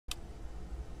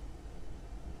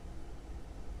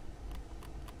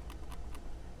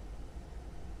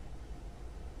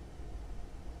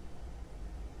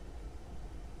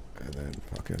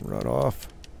Fucking run off.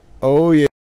 Oh yeah.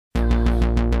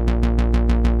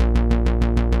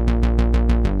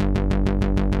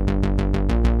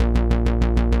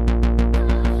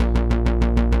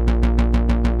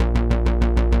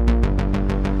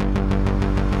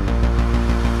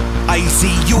 I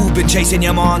see you've been chasing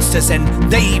your monsters and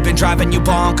they've been driving you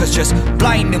bonkers, just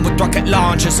blinding with rocket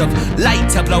launchers of light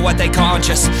to blow out their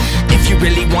conscious. If you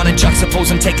really wanna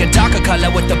juxtapose and take a darker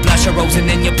color with the blusher rose and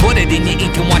then you put it in your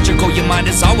ink and watch it go, your mind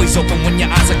is always open when your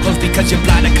eyes are closed, because you're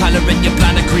blind to color and you're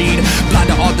blind to greed, blind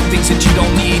to all the things that you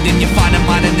don't need. And you find a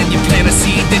mind and then you plant a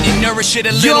seed, then you nourish it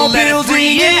a little. You're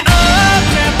building it up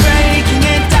and breaking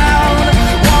it down.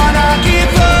 Wanna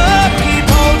give up, keep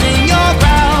holding your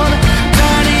ground.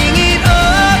 Turning it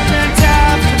up and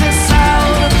down to the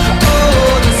sound.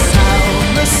 Oh,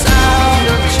 the sound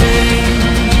of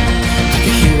change. I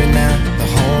can hear it now, the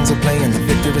horns are playing the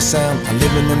victory sound. I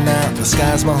live in the now, the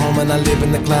sky's my home and I live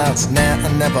in the clouds. Now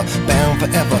or never, bound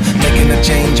forever, making a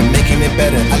change and making it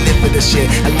better. I live with the shit,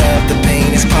 I love the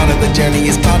pain. It's part of the journey,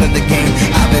 it's part of the game.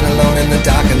 I've been alone in the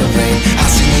dark and the rain. I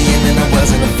see me in and I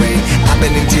wasn't afraid. I've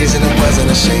been in tears and I wasn't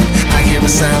ashamed. I hear a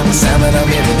sound that I'm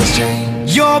hearing is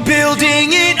change. You're building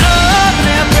it up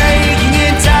and breaking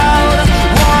it down.